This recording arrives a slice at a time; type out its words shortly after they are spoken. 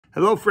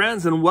Hello,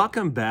 friends, and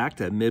welcome back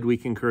to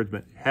Midweek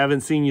Encouragement.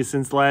 Haven't seen you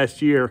since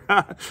last year.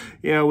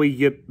 We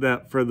get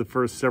that for the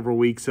first several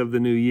weeks of the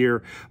new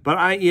year. But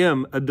I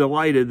am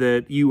delighted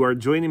that you are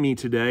joining me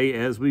today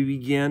as we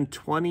begin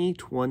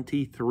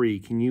 2023.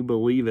 Can you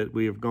believe it?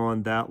 We have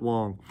gone that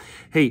long.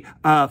 Hey,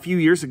 a few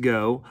years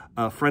ago,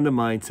 a friend of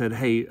mine said,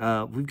 hey,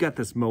 we've got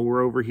this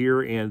mower over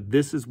here, and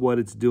this is what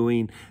it's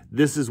doing.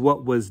 This is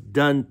what was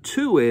done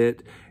to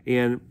it,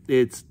 and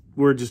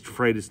we're just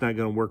afraid it's not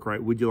going to work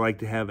right. Would you like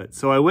to have it?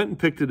 So I went and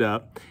picked it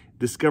up,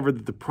 discovered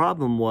that the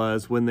problem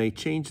was when they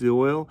changed the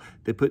oil,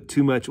 they put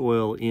too much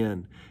oil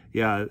in.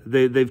 Yeah,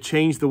 they've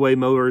changed the way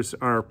mowers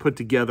are put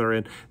together,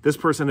 and this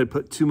person had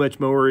put too much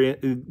oil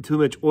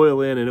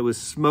in, and it was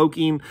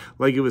smoking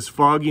like it was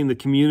fogging the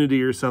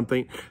community or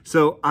something.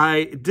 So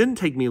it didn't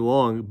take me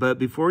long, but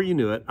before you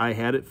knew it, I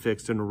had it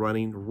fixed and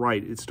running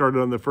right. It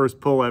started on the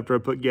first pull after I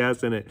put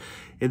gas in it.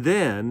 And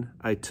then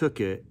I took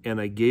it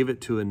and I gave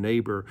it to a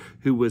neighbor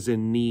who was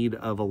in need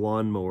of a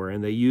lawnmower,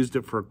 and they used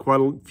it for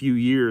quite a few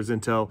years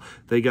until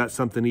they got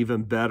something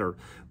even better.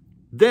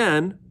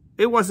 Then,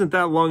 it wasn't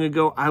that long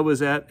ago, I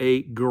was at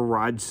a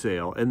garage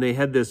sale, and they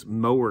had this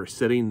mower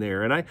sitting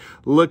there, and I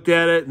looked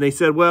at it, and they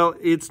said, well,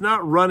 it's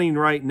not running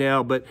right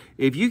now, but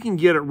if you can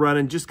get it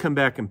running, just come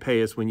back and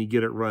pay us when you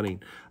get it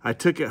running. I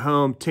took it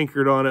home,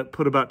 tinkered on it,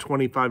 put about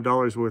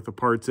 $25 worth of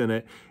parts in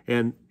it,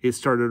 and it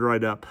started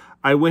right up.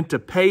 I went to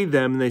pay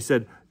them, and they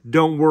said,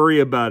 don't worry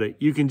about it.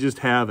 You can just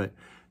have it.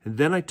 And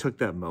then I took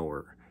that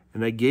mower,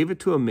 and I gave it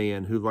to a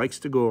man who likes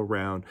to go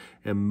around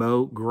and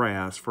mow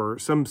grass for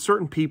some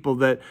certain people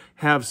that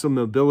have some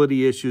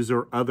mobility issues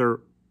or other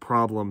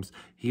problems.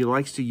 He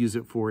likes to use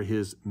it for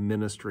his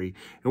ministry.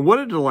 And what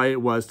a delight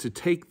it was to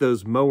take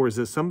those mowers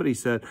that somebody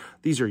said,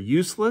 these are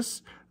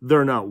useless,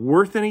 they're not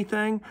worth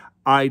anything,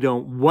 I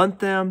don't want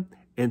them,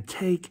 and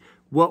take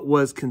what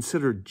was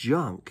considered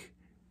junk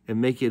and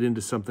make it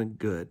into something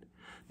good.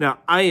 Now,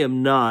 I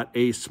am not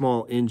a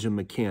small engine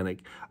mechanic.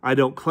 I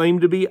don't claim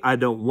to be. I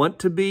don't want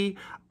to be.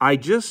 I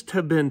just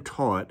have been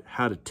taught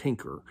how to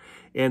tinker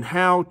and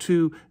how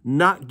to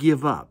not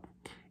give up.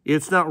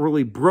 It's not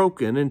really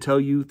broken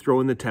until you throw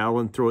in the towel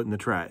and throw it in the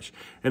trash.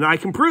 And I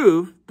can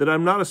prove that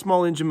I'm not a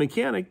small engine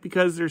mechanic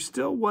because there's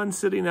still one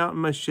sitting out in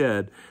my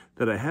shed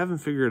that I haven't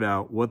figured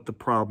out what the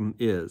problem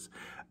is.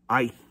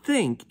 I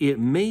think it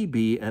may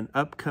be an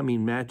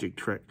upcoming magic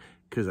trick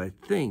because I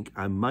think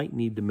I might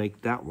need to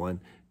make that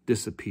one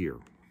disappear.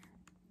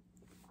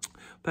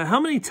 But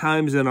how many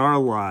times in our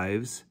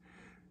lives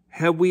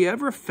have we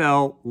ever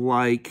felt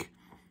like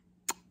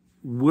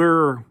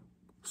we're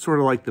sort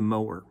of like the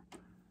mower?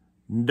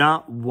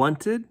 Not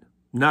wanted,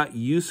 not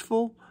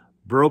useful,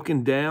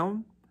 broken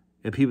down,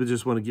 and people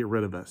just want to get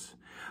rid of us.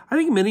 I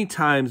think many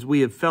times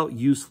we have felt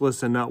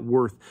useless and not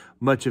worth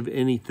much of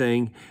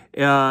anything,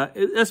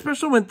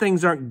 especially when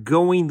things aren't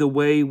going the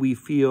way we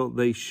feel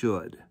they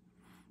should.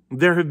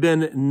 There have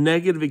been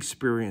negative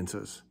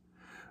experiences.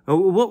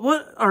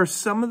 What are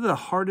some of the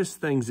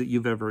hardest things that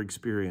you've ever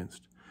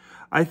experienced?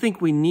 I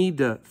think we need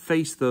to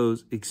face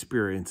those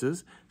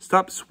experiences,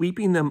 stop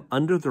sweeping them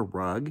under the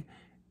rug,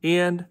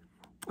 and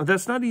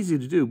that's not easy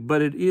to do,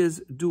 but it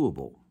is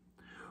doable.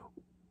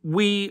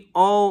 We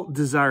all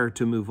desire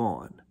to move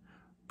on,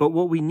 but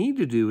what we need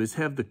to do is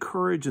have the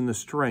courage and the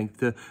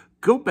strength to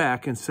go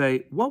back and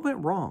say, what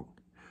went wrong?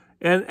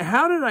 And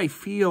how did I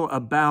feel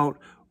about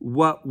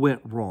what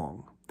went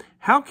wrong?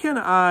 How can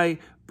I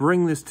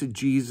bring this to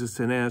Jesus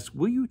and ask,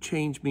 will you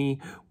change me?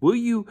 Will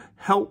you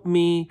help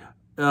me?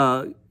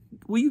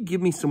 Will you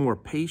give me some more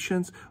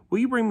patience? Will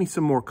you bring me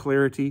some more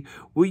clarity?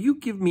 Will you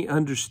give me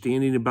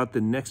understanding about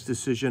the next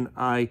decision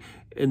I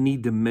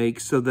need to make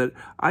so that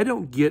I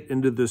don't get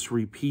into this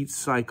repeat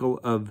cycle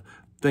of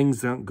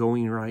things not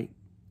going right?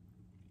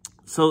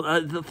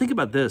 So think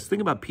about this.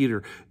 Think about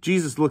Peter.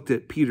 Jesus looked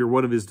at Peter,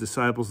 one of his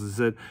disciples, and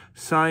said,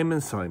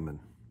 Simon, Simon,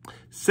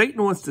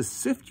 Satan wants to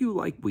sift you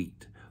like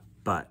wheat,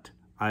 but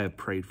I have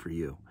prayed for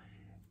you.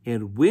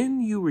 And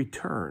when you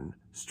return,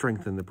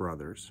 strengthen the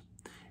brothers.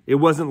 It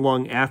wasn't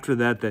long after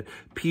that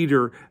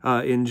Peter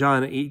in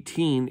John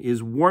 18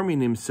 is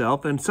warming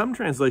himself, and some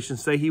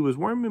translations say he was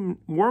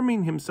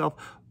warming himself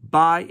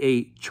by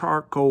a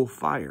charcoal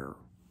fire.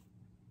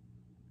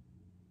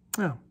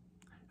 Yeah.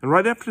 And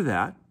right after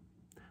that,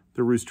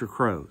 the rooster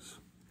crows.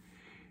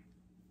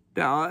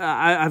 Now,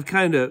 I've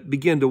kind of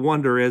begun to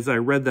wonder as I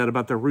read that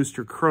about the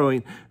rooster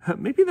crowing,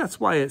 maybe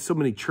that's why at so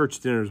many church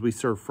dinners we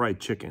serve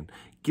fried chicken.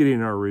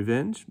 Getting our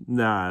revenge?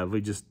 Nah, we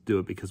just do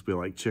it because we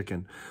like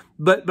chicken.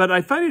 But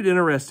I find it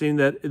interesting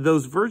that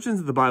those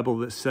versions of the Bible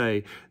that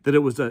say that it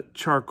was a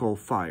charcoal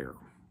fire,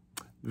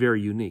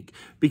 very unique.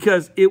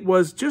 Because it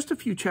was just a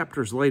few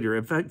chapters later,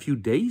 in fact, a few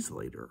days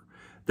later,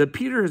 that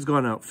Peter has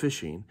gone out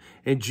fishing,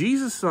 and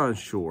Jesus is on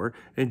shore,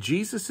 and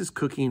Jesus is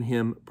cooking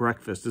him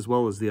breakfast, as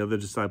well as the other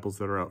disciples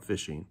that are out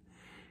fishing.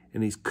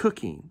 And he's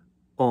cooking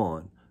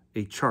on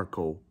a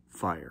charcoal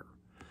fire.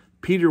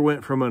 Peter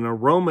went from an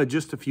aroma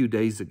just a few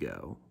days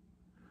ago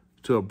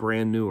to a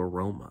brand new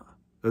aroma,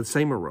 the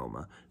same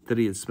aroma that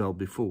he had smelled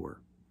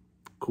before.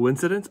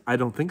 Coincidence? I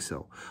don't think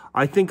so.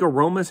 I think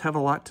aromas have a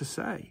lot to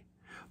say.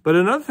 But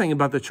another thing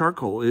about the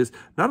charcoal is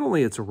not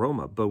only its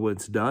aroma, but when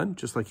it's done,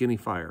 just like any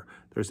fire,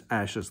 there's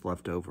ashes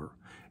left over.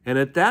 And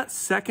at that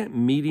second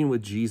meeting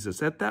with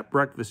Jesus, at that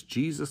breakfast,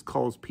 Jesus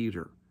calls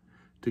Peter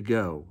to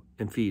go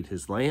and feed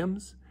his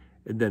lambs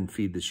and then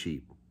feed the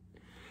sheep.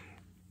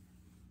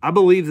 I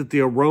believe that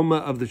the aroma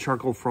of the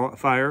charcoal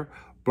fire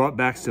brought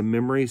back some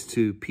memories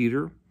to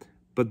Peter,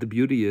 but the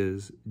beauty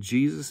is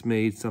Jesus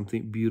made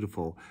something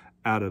beautiful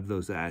out of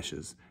those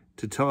ashes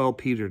to tell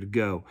Peter to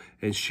go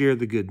and share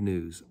the good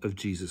news of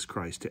Jesus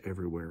Christ to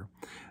everywhere.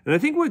 And I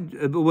think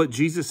what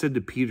Jesus said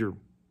to Peter,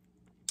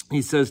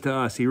 he says to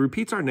us, he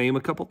repeats our name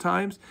a couple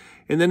times,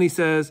 and then he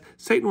says,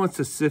 Satan wants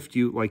to sift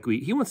you like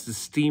wheat. He wants to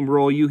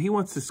steamroll you. He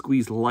wants to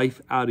squeeze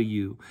life out of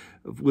you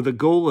with a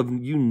goal of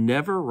you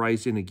never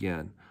rising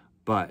again.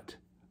 But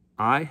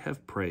I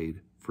have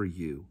prayed for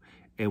you.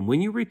 And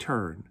when you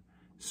return,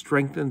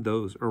 strengthen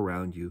those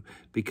around you,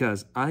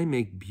 because I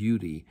make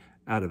beauty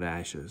out of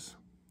ashes.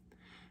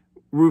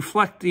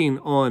 Reflecting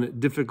on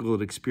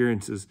difficult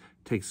experiences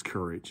takes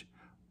courage,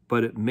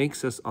 but it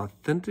makes us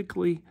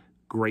authentically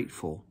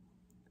grateful.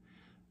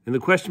 And the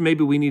question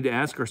maybe we need to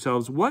ask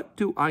ourselves, what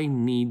do I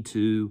need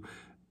to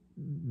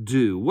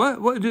do?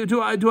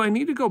 Do I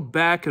need to go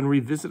back and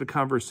revisit a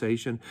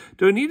conversation?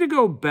 Do I need to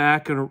go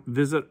back and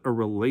visit a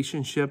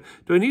relationship?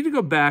 Do I need to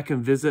go back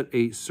and visit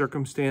a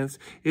circumstance?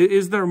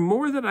 Is there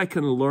more that I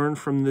can learn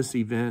from this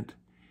event?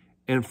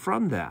 And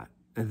from that,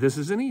 and this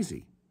isn't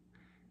easy,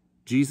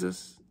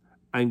 Jesus,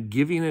 I'm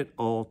giving it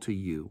all to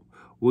you.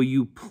 Will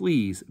you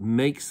please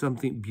make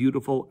something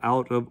beautiful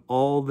out of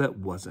all that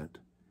wasn't?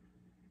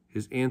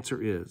 His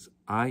answer is,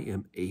 I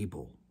am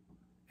able,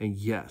 and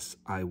yes,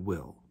 I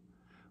will.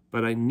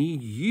 But I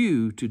need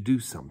you to do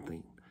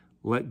something.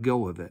 Let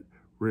go of it.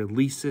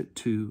 Release it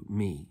to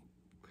me.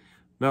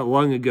 Not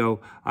long ago,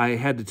 I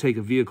had to take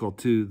a vehicle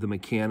to the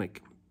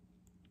mechanic.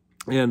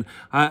 And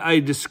I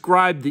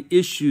described the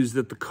issues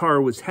that the car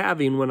was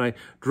having when I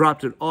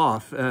dropped it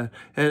off.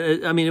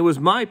 It was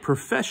my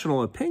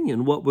professional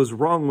opinion what was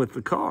wrong with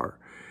the car.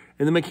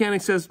 And the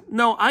mechanic says,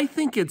 no, I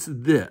think it's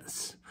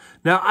this.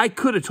 Now, I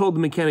could have told the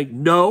mechanic,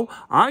 no,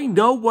 I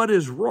know what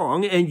is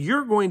wrong, and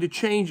you're going to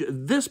change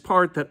this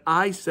part that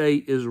I say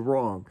is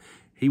wrong.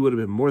 He would have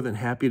been more than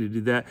happy to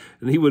do that,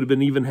 and he would have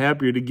been even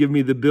happier to give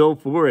me the bill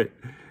for it,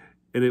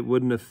 and it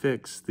wouldn't have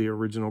fixed the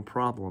original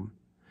problem.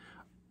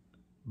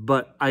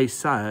 But I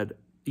said,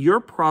 you're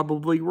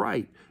probably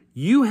right.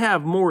 You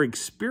have more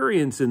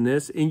experience in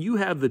this, and you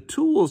have the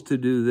tools to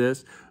do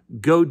this.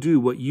 Go do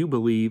what you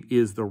believe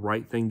is the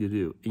right thing to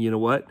do. And you know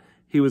what?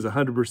 He was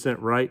 100%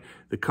 right.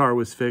 The car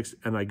was fixed,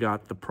 and I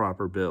got the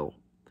proper bill.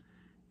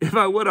 If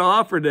I would have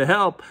offered to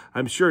help,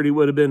 I'm sure he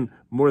would have been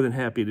more than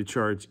happy to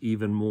charge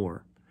even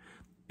more.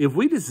 If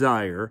we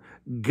desire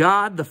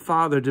God the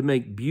Father to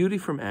make beauty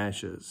from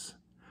ashes,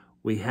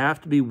 we have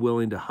to be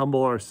willing to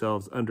humble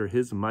ourselves under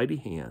his mighty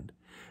hand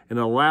and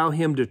allow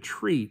him to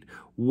treat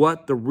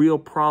what the real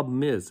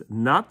problem is,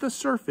 not the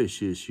surface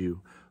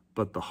issue,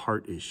 but the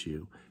heart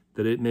issue,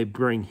 that it may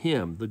bring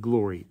him the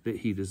glory that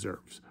he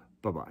deserves.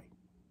 Bye-bye.